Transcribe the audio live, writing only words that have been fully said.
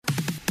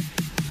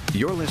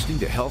You're listening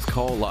to Health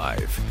Call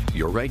Live,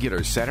 your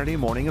regular Saturday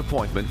morning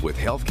appointment with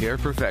healthcare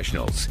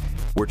professionals,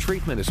 where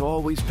treatment is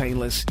always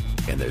painless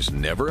and there's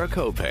never a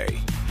copay.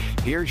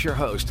 Here's your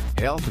host,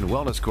 health and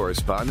wellness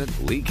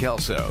correspondent Lee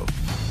Kelso.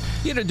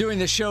 You know, doing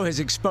this show has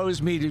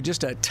exposed me to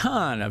just a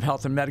ton of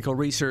health and medical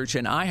research,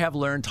 and I have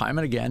learned time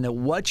and again that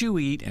what you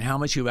eat and how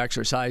much you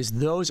exercise,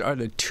 those are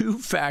the two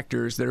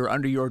factors that are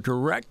under your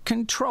direct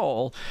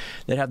control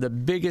that have the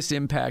biggest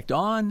impact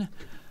on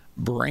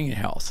brain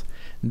health.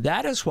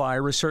 That is why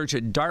research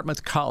at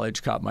Dartmouth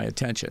College caught my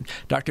attention.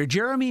 Dr.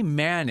 Jeremy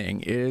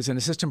Manning is an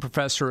assistant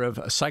professor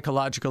of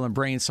psychological and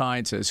brain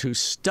sciences who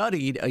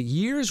studied a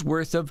year's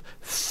worth of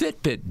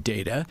Fitbit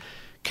data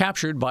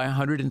captured by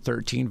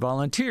 113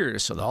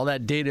 volunteers. So all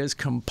that data is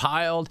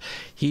compiled.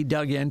 He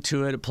dug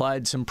into it,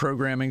 applied some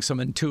programming, some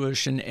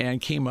intuition, and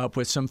came up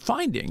with some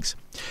findings.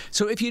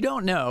 So if you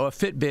don't know, a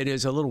Fitbit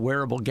is a little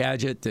wearable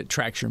gadget that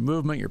tracks your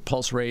movement, your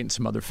pulse rate, and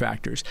some other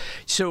factors.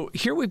 So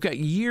here we've got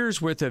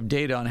years worth of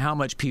data on how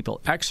much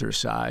people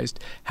exercised,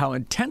 how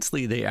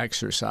intensely they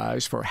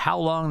exercised, for how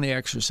long they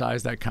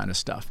exercised, that kind of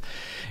stuff.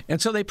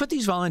 And so they put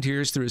these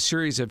volunteers through a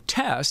series of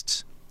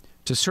tests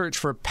to search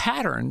for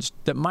patterns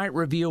that might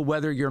reveal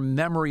whether your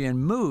memory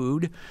and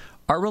mood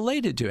are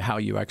related to how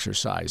you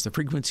exercise, the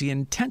frequency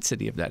and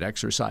intensity of that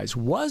exercise.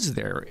 Was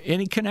there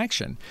any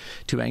connection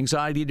to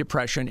anxiety,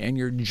 depression, and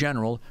your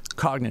general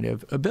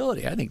cognitive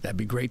ability? I think that'd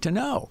be great to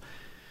know.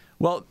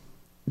 Well,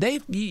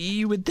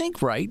 you would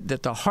think, right,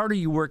 that the harder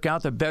you work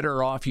out, the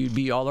better off you'd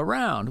be all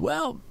around.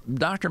 Well,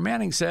 Dr.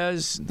 Manning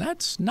says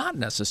that's not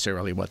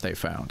necessarily what they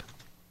found.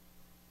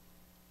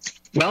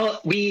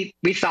 Well, we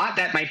thought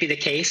that might be the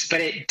case,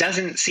 but it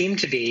doesn't seem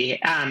to be.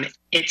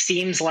 It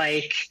seems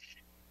like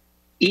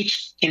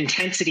each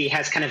intensity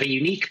has kind of a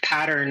unique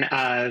pattern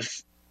of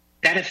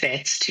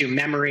benefits to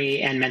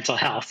memory and mental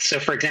health. So,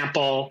 for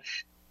example,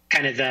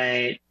 kind of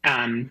the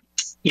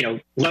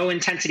low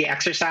intensity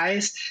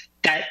exercise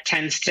that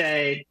tends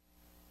to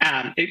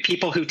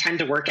people who tend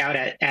to work out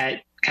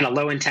at kind of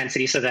low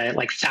intensity, so the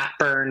like fat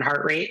burn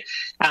heart rate,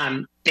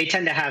 they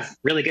tend to have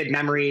really good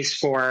memories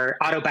for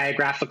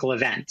autobiographical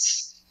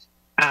events.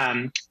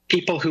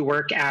 People who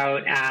work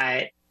out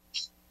at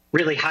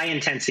really high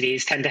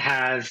intensities tend to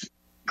have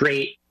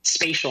great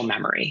spatial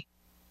memory,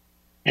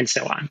 and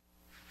so on.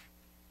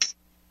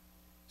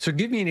 So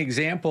give me an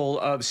example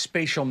of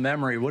spatial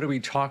memory. What are we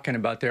talking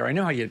about there? I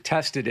know how you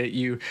tested it.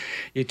 You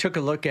took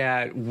a look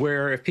at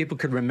where, if people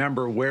could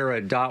remember where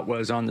a dot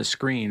was on the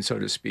screen, so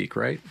to speak,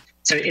 right?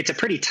 So it's a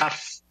pretty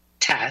tough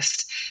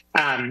test,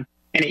 and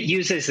it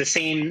uses the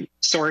same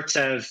sorts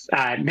of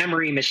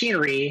memory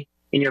machinery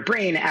in your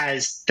brain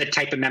as the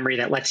type of memory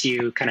that lets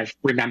you kind of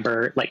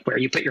remember, like where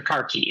you put your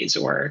car keys,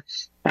 or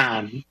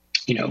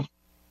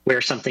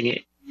where something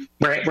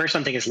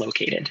is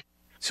located.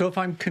 So if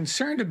I'm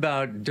concerned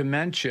about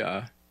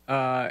dementia,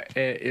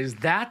 is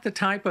that the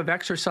type of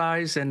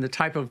exercise and the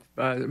type of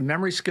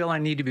memory skill I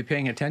need to be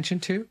paying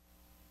attention to?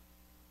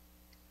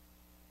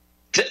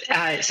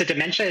 So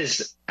dementia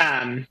is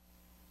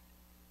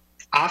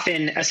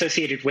often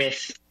associated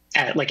with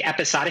like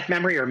episodic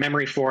memory or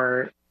memory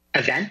for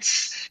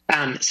events.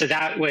 So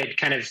that would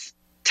kind of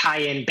tie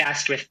in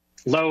best with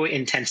low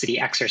intensity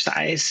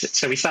exercise.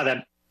 So we saw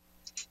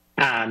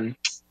the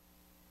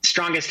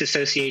strongest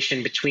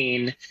association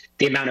between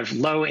the amount of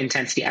low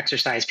intensity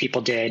exercise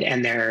people did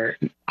and their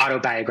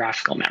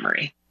autobiographical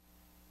memory.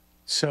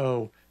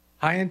 So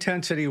high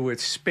intensity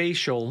with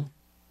spatial,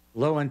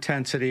 low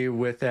intensity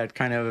with that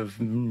kind of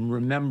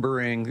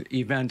remembering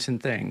events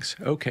and things.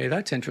 Okay,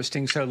 that's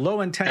interesting. So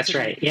low intensity,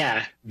 that's right,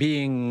 yeah,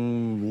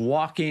 being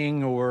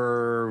walking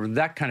or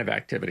that kind of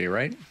activity,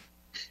 right?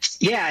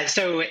 Yeah,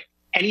 so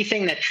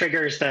anything that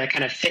triggers the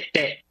kind of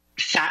Fitbit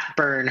fat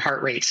burn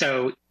heart rate.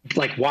 So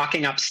like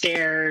walking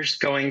upstairs,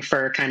 going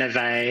for kind of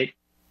a,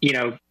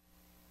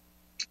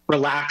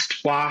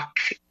 relaxed walk,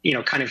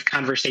 kind of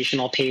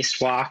conversational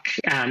paced walk,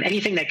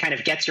 anything that kind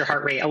of gets your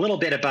heart rate a little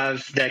bit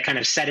above the kind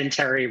of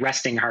sedentary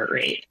resting heart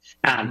rate,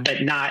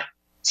 but not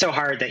so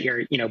hard that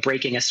you're,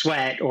 breaking a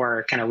sweat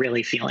or kind of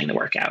really feeling the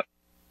workout.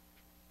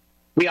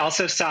 We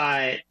also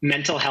saw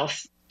mental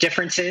health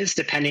differences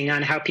depending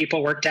on how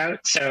people worked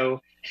out.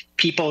 So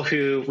people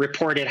who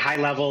reported high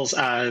levels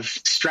of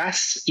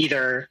stress,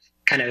 either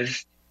kind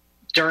of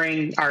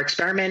during our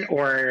experiment,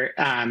 or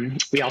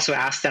we also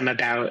asked them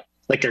about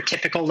like their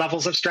typical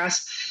levels of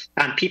stress.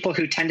 People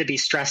who tend to be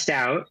stressed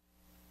out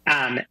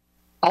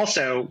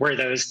also were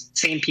those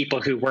same people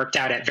who worked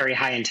out at very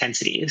high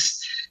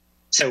intensities.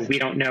 So we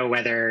don't know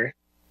whether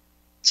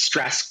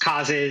stress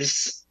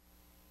causes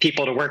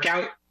people to work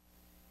out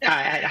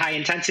at high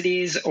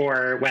intensities,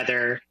 or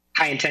whether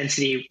high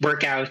intensity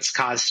workouts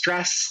cause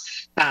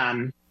stress,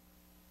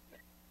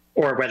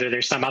 or whether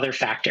there's some other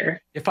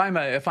factor. If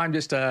I'm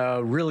just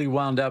a really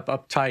wound up,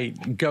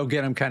 uptight, go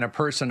get 'em kind of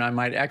person, I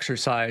might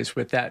exercise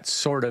with that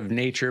sort of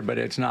nature, but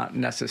it's not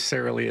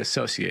necessarily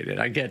associated.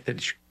 I get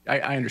that.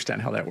 I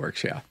understand how that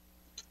works. Yeah.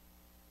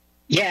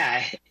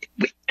 Yeah,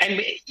 and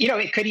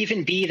it could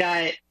even be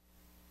that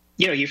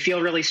you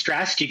feel really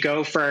stressed, you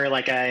go for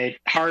like a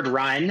hard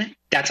run,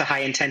 that's a high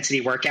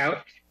intensity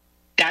workout,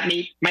 that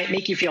might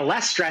make you feel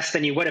less stressed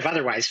than you would have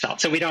otherwise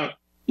felt. So we don't,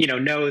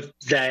 know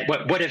that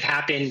what would have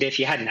happened if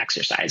you hadn't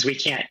exercised. We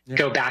can't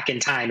go back in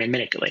time and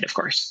manipulate, of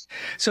course.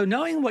 So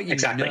knowing what you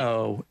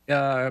know,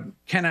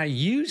 can I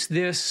use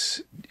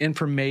this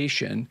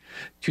information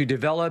to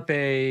develop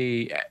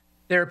a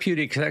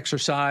therapeutic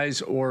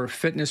exercise or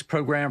fitness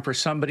program for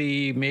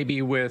somebody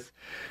maybe with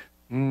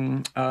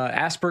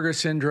Asperger's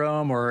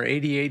syndrome or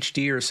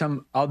ADHD or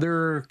some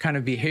other kind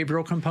of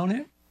behavioral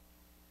component?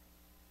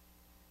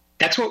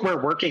 That's what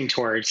we're working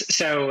towards.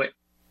 So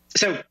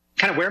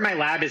kind of where my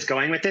lab is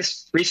going with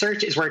this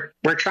research is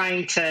we're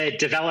trying to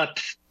develop,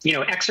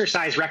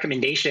 exercise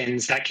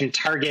recommendations that can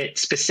target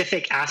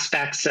specific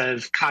aspects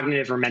of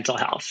cognitive or mental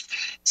health.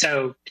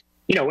 So,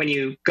 when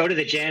you go to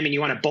the gym and you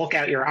want to bulk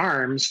out your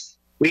arms,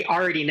 we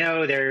already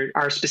know there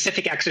are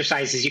specific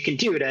exercises you can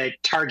do to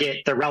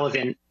target the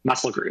relevant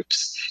muscle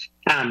groups.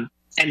 And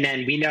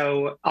then we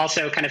know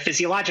also kind of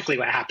physiologically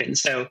what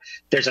happens. So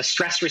there's a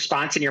stress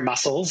response in your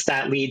muscles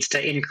that leads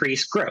to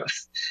increased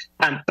growth.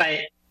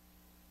 But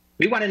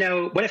we want to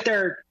know, what if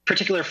there are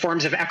particular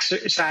forms of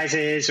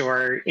exercises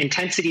or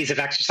intensities of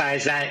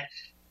exercise that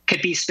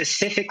could be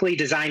specifically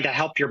designed to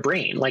help your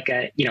brain, like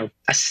a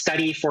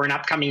study for an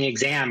upcoming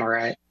exam or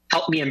a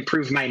help me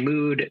improve my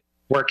mood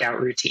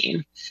workout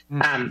routine.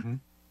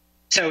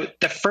 So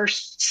the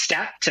first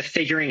step to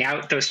figuring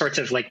out those sorts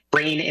of like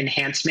brain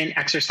enhancement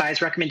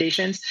exercise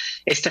recommendations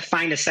is to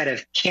find a set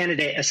of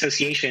candidate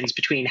associations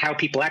between how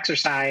people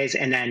exercise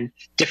and then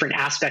different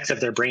aspects of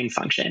their brain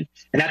function.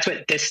 And that's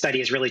what this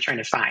study is really trying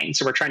to find.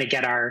 So we're trying to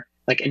get our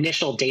like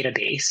initial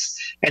database,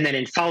 and then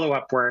in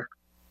follow-up work,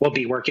 we'll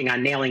be working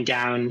on nailing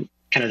down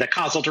kind of the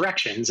causal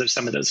directions of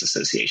some of those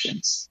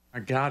associations. I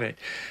got it.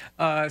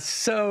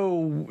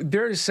 So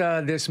there's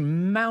this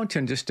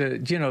mountain, just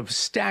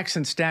stacks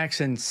and stacks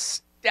and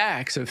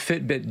stacks of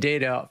Fitbit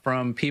data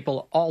from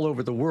people all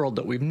over the world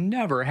that we've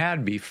never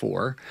had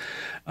before.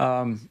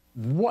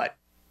 What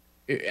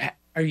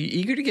are you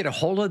eager to get a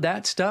hold of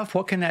that stuff?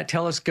 What can that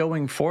tell us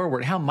going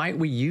forward? How might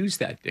we use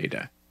that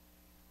data?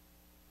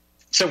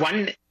 So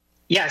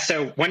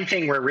one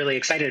thing we're really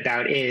excited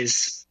about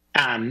is,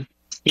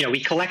 we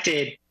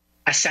collected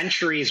a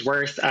century's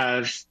worth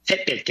of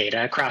Fitbit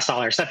data across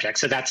all our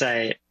subjects. So that's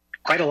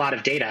quite a lot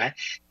of data.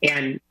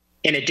 And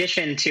in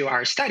addition to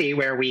our study,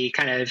 where we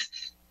kind of,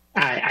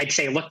 I'd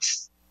say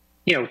looked,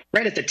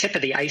 right at the tip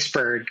of the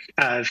iceberg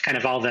of kind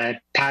of all the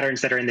patterns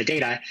that are in the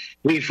data,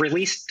 we've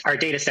released our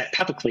data set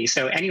publicly.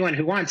 So anyone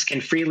who wants can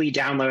freely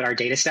download our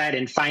data set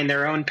and find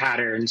their own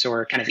patterns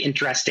or kind of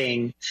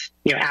interesting,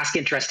 ask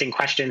interesting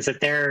questions that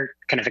they're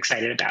kind of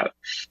excited about.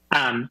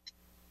 And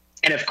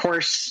of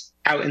course,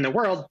 out in the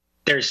world,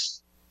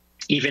 there's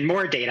even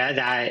more data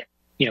that,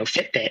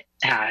 Fitbit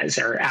has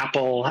or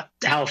Apple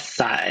Health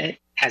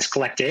has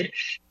collected.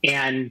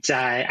 And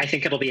I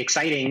think it'll be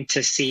exciting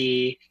to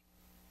see,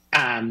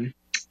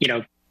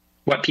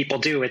 what people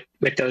do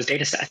with those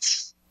data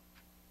sets.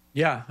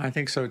 Yeah, I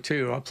think so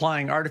too.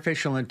 Applying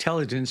artificial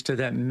intelligence to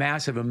that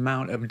massive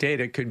amount of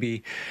data could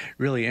be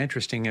really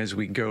interesting as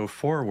we go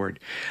forward.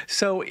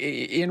 So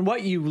in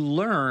what you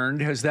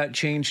learned, has that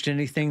changed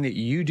anything that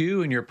you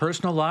do in your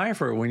personal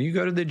life or when you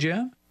go to the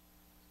gym?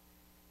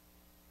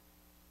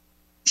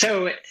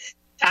 So,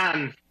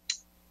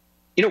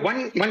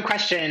 one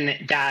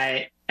question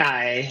that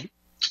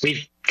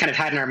we've kind of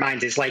had in our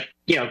minds is like,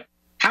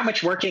 how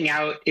much working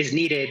out is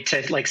needed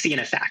to like see an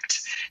effect?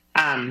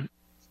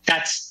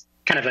 That's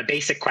kind of a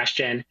basic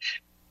question.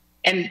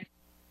 And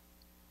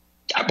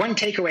one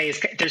takeaway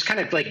is there's kind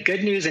of like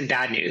good news and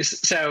bad news.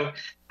 So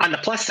on the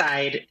plus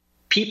side,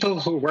 people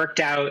who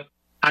worked out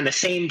on the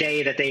same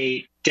day that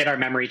they did our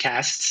memory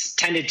tests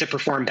tended to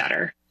perform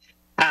better.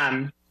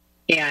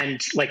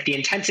 And like the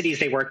intensities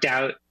they worked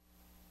out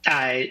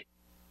at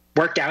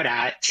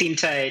seemed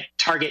to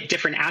target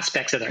different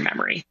aspects of their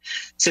memory.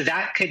 So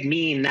that could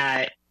mean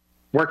that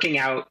working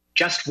out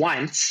just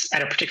once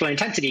at a particular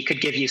intensity could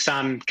give you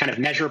some kind of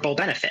measurable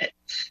benefit.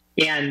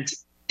 And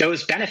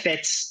those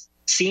benefits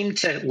seem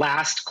to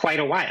last quite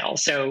a while.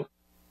 So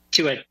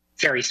to a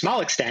very small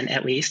extent,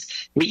 at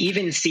least, we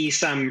even see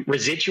some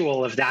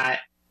residual of that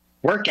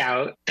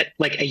workout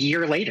like a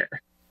year later.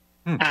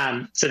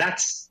 So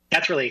that's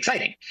really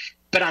exciting.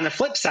 But on the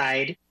flip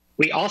side,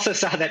 we also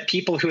saw that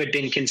people who had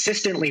been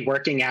consistently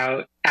working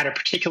out at a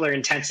particular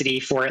intensity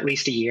for at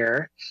least a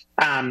year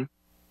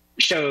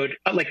showed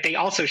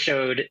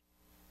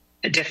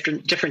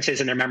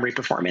differences in their memory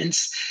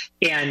performance.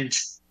 And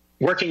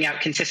working out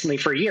consistently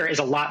for a year is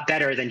a lot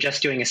better than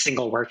just doing a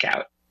single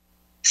workout.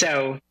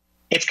 So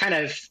it's kind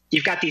of,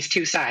 you've got these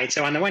two sides.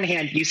 So on the one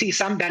hand, you see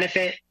some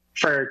benefit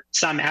for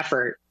some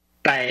effort,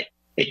 but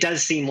it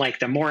does seem like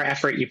the more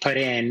effort you put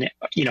in,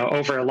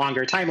 over a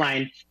longer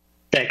timeline,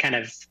 the kind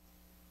of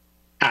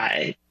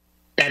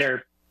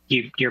better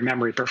your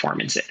memory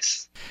performance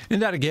is.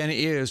 And that, again,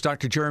 is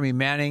Dr. Jeremy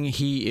Manning.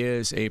 He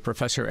is a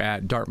professor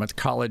at Dartmouth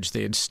College.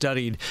 They had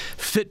studied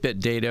Fitbit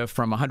data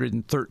from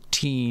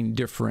 113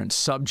 different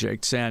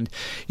subjects. And,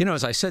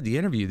 as I said, the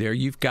interview there,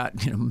 you've got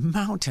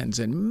mountains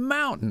and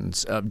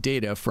mountains of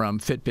data from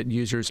Fitbit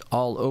users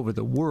all over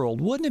the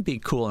world. Wouldn't it be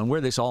cool, and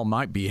where this all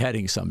might be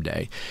heading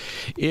someday,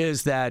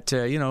 is that,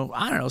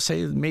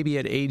 say maybe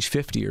at age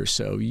 50 or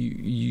so,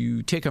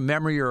 you take a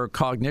memory or a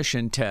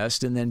cognition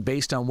test, and then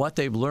based on what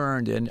they've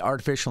learned in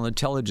artificial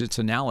intelligence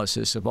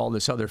analysis of all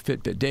this other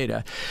Fitbit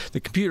data, the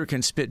computer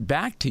can spit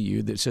back to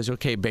you that says,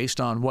 okay, based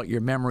on what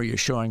your memory is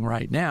showing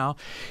right now,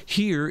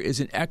 here is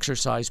an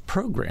exercise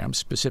program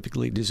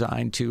specifically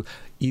designed to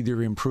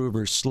either improve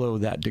or slow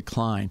that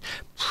decline.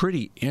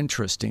 Pretty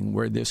interesting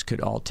where this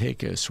could all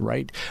take us,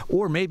 right?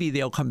 Or maybe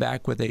they'll come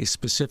back with a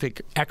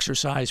specific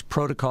exercise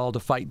protocol to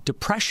fight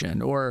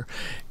depression or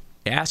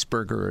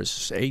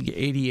Asperger's,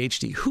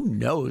 ADHD. Who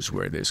knows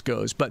where this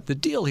goes? But the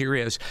deal here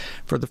is,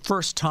 for the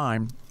first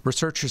time,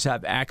 researchers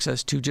have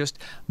access to just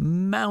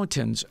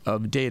mountains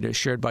of data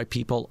shared by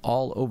people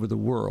all over the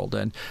world.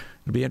 And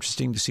it'll be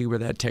interesting to see where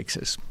that takes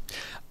us.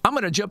 I'm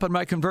going to jump in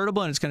my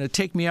convertible, and it's going to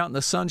take me out in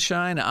the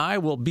sunshine. I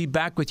will be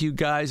back with you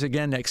guys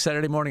again next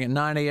Saturday morning at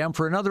 9 a.m.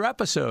 for another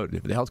episode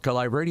of the Health Call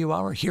Live Radio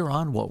Hour here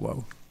on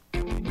WOWO.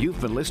 You've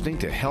been listening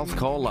to Health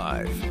Call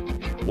Live.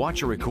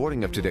 Watch a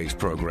recording of today's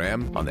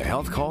program on the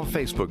Health Call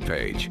Facebook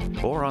page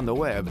or on the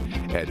web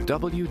at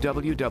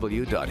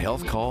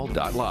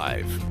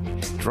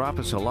www.healthcall.live. Drop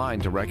us a line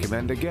to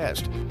recommend a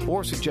guest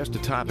or suggest a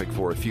topic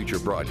for a future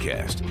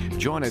broadcast.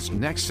 Join us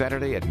next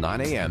Saturday at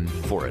 9 a.m.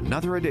 for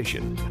another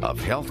edition of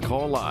Health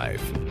Call Live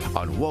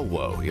on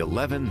WOWO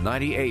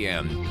 1190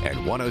 AM and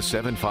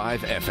 107.5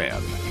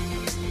 FM.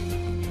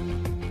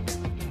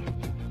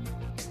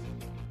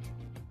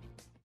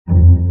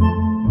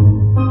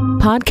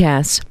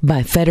 Podcasts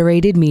by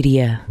Federated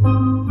Media.